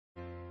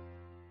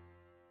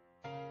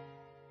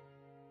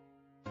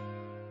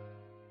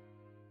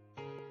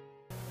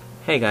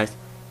Hey guys,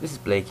 this is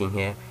Blaking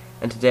here,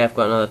 and today I've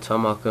got another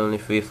Tomahawk only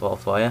freefall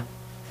for you.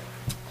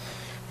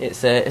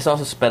 It's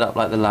also sped up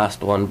like the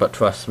last one, but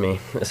trust me,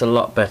 it's a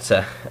lot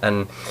better.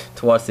 And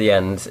towards the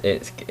end,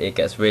 it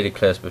gets really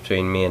close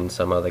between me and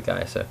some other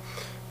guy. So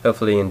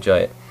hopefully you enjoy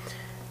it.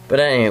 But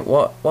anyway,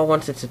 what I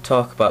wanted to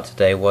talk about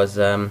today was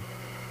I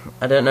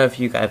don't know if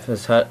you guys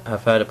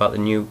have heard about the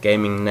new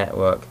gaming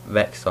network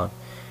Vexon.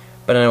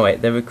 But anyway,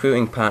 they're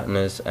recruiting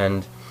partners,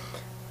 and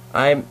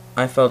I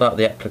filled out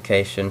the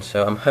application,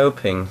 so I'm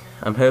hoping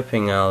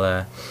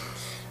I'll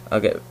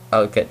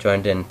get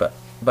joined in. But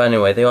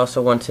anyway, they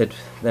also wanted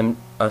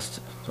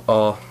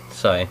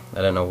sorry,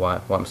 I don't know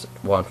what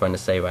I'm trying to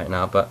say right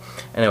now. But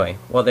anyway,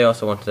 what they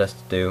also wanted us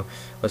to do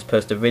was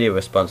post a video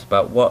response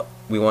about what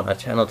we want our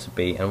channel to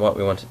be and what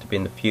we want it to be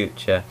in the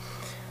future,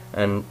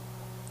 and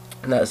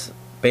that's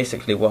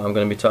basically what I'm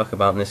going to be talking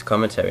about in this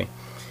commentary.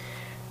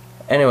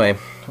 Anyway,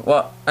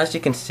 as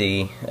you can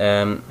see,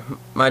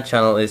 my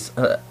channel is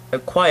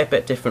quite a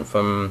bit different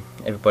from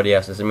everybody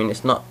else's. I mean,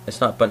 it's not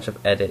a bunch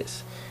of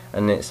edits,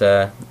 and it's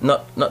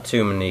not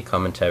too many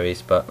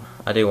commentaries, but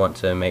I do want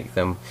to make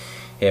them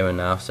here and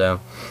now. So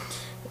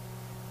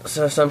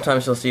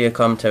sometimes you'll see a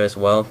commentary as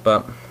well,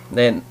 but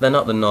they're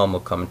not the normal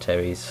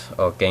commentaries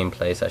or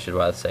gameplays, I should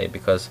rather say,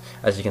 because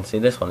as you can see,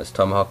 this one is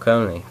Tomahawk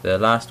only. The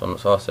last one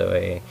was also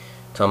a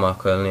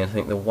Tomahawk only. I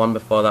think the one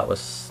before that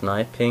was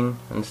sniping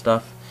and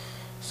stuff.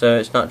 So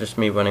it's not just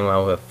me running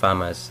around with a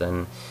FAMAS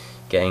and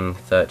getting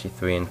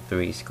 33 and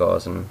 3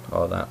 scores and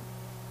all that.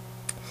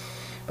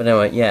 But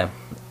anyway, yeah.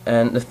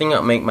 And the thing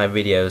that make my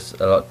videos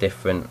a lot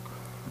different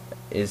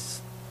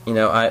is, you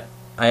know, I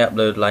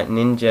upload like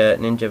ninja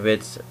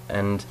vids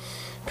and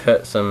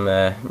put some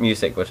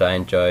music which I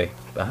enjoy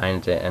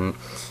behind it, and it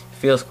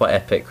feels quite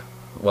epic.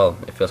 Well,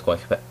 it feels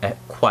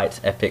quite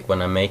epic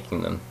when I'm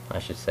making them, I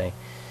should say.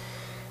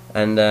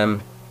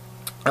 And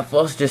I've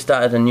also just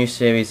started a new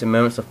series in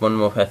Moments of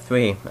Modern Warfare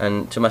 3,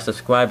 and to my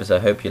subscribers, I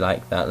hope you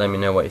like that. Let me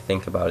know what you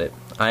think about it.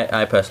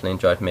 I personally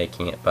enjoyed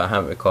making it, but I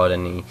haven't recorded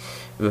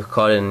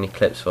any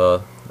clips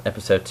for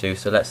episode 2,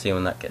 so let's see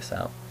when that gets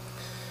out.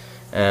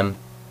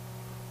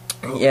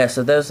 Yeah,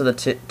 so those are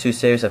the two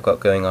series I've got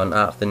going on: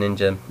 Art of the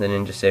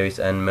Ninja series,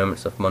 and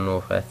Moments of Modern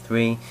Warfare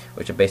 3,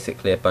 which are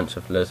basically a bunch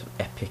of loads of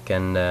epic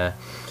and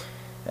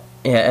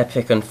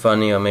epic and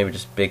funny, or maybe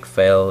just big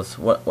fails,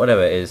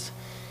 whatever it is.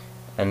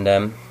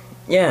 And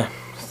yeah,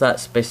 so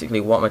that's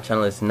basically what my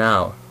channel is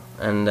now.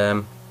 And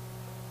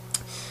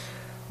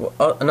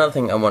another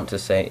thing I want to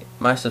say,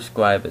 my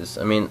subscribers,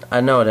 I mean, I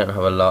know I don't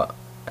have a lot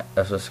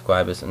of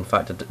subscribers. In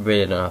fact, I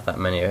really don't have that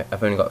many.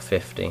 I've only got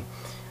 50.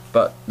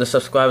 But the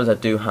subscribers I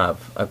do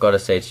have, I've got to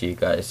say to you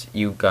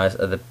guys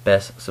are the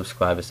best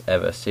subscribers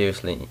ever.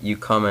 Seriously, you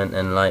comment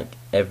and like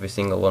every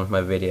single one of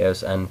my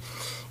videos, and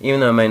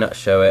even though I may not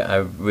show it, I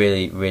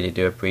really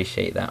do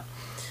appreciate that.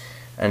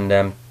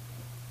 And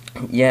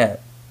yeah.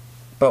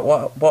 But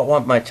what I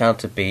want my channel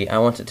to be, I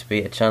want it to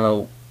be a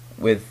channel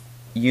with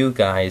you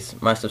guys,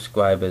 my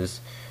subscribers,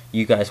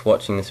 you guys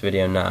watching this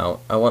video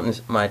now. I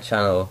want my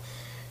channel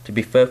to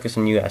be focused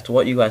on you guys, to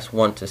what you guys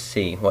want to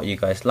see, what you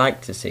guys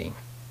like to see.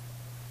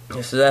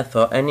 So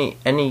therefore,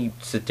 any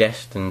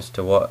suggestions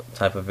to what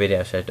type of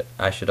video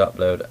I should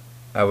upload,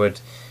 I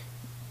would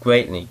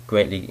greatly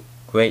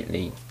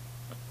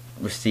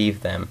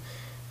receive them,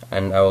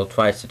 and I will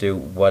try to do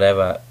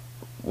whatever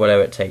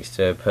it takes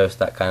to post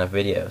that kind of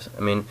videos.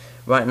 I mean,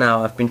 right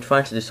now I've been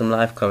trying to do some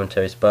live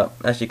commentaries, but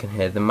as you can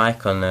hear, the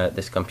mic on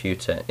this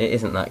computer, it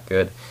isn't that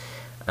good.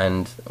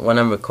 And when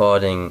I'm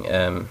recording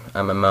at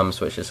my mum's,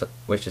 which is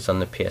on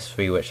the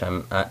PS3, which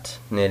I'm at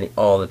nearly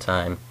all the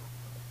time,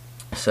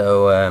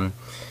 so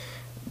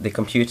the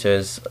computer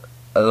is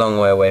a long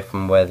way away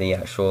from where the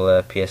actual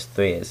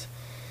PS3 is,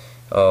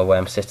 or where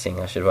I'm sitting,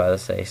 I should rather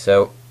say.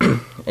 So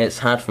it's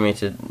hard for me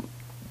to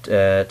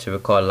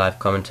record live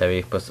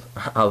commentary, because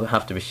I'll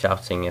have to be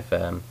shouting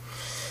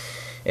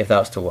if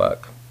that's to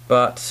work.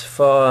 But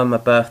for my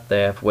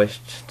birthday, I've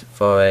wished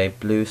for a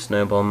blue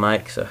snowball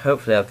mic, so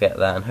hopefully I'll get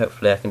that, and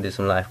hopefully I can do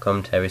some live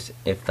commentaries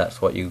if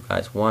that's what you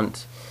guys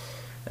want.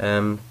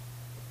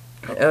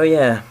 Oh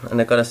yeah, and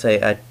I gotta say,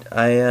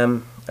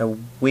 a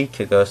week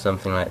ago or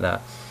something like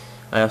that,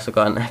 I also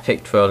got an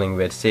epic trolling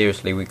vid.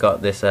 Seriously, we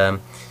got this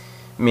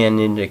me and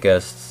Ninja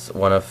Ghosts,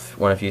 one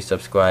of you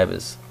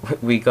subscribers,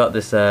 we got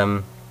this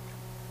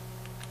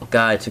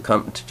guy to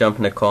jump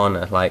in a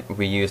corner. Like,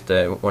 we used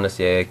want to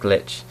see a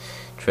glitch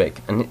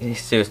trick, and he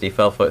seriously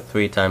fell for it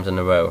 3 times in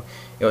a row.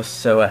 It was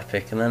so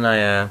epic. And then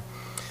I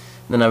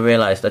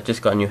realized I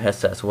just got a new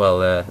headset as well,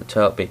 the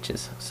Turtle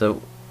Beaches.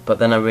 But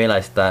then I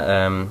realized that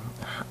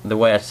the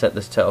way I set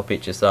this Turtle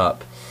Beaches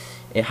up,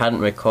 it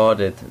hadn't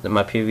recorded,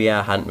 my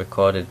PVR hadn't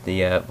recorded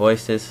the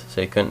voices,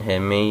 so you couldn't hear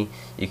me,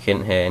 you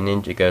couldn't hear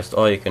Ninja Ghost,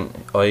 or you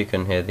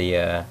couldn't hear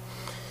the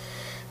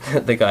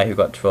the guy who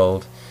got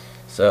trolled.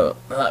 So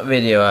that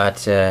video I had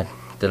to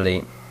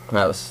delete.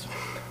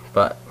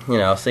 But you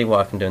know, I'll see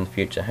what I can do in the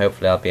future.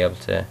 Hopefully I'll be able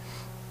to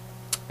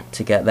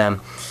get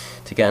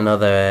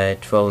another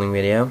trolling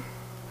video.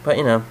 But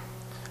you know,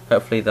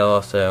 hopefully there'll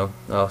also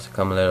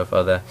come a lot of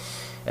other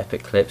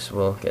epic clips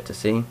we'll get to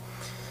see.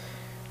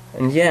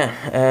 And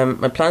yeah,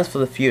 my plans for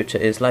the future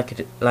is like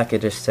I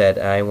just said,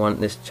 I want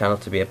this channel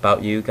to be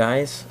about you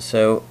guys.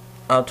 So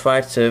I'll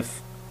try to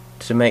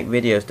make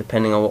videos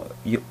depending on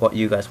what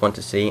you guys want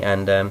to see,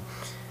 and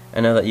I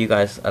know that you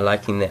guys are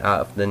liking the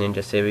Art of the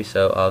Ninja series,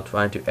 so I'll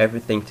try and do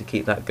everything to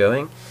keep that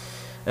going.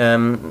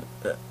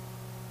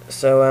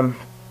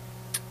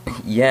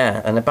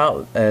 Yeah, and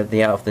about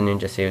the Art of the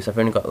Ninja series, I've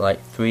only got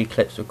like 3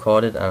 clips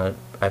recorded, and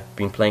I've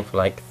been playing for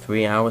like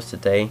 3 hours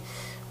today.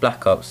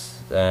 Black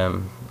Ops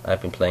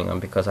I've been playing on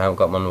because I haven't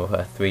got Modern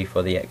Warfare 3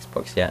 for the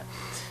Xbox yet,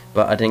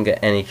 but I didn't get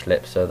any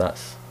clips, so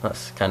that's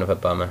kind of a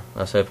bummer. I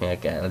was hoping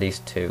I'd get at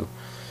least 2,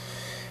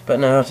 but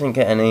no, I didn't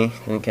get any.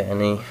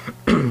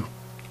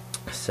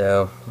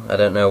 So I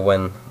don't know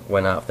when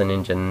Art of the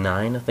Ninja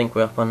 9, I think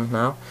we're up on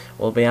now,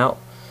 will be out.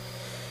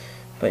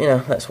 But you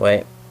know, let's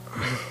wait.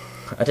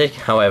 I did,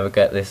 however,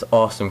 get this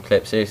awesome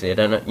clip. Seriously, I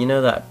don't know. You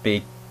know that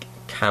big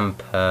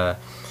camper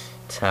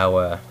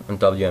tower on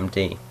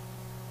WMD?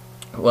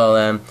 Well,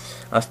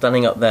 I was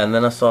standing up there, and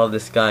then I saw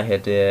this guy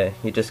here.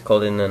 He just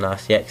called in an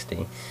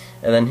RCXD,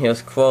 and then he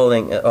was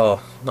crawling.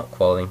 Oh, not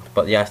crawling,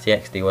 but the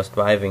RCXD was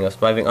driving. I was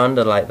driving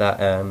under like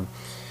that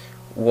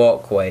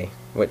walkway,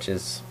 which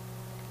is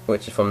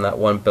from that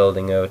one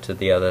building over to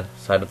the other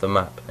side of the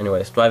map. Anyway,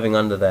 it's driving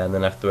under there, and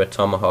then I threw a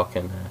Tomahawk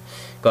and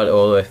got it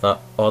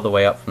all the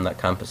way up from that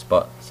camper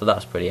spot. So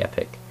that's pretty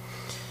epic.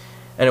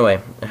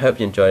 Anyway, I hope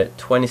you enjoyed it.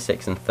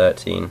 26 and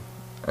 13,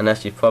 and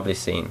as you've probably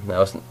seen, that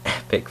was an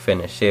epic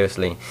finish.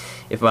 Seriously,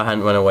 if I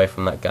hadn't run away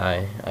from that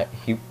guy,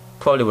 he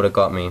probably would have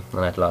got me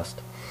and I'd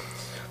lost.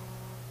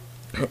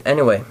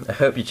 Anyway, I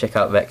hope you check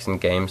out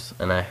VexonGames,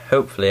 and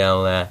hopefully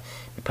I'll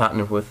be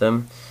partnered with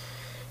them.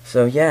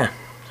 So yeah,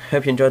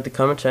 hope you enjoyed the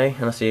commentary,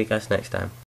 and I'll see you guys next time.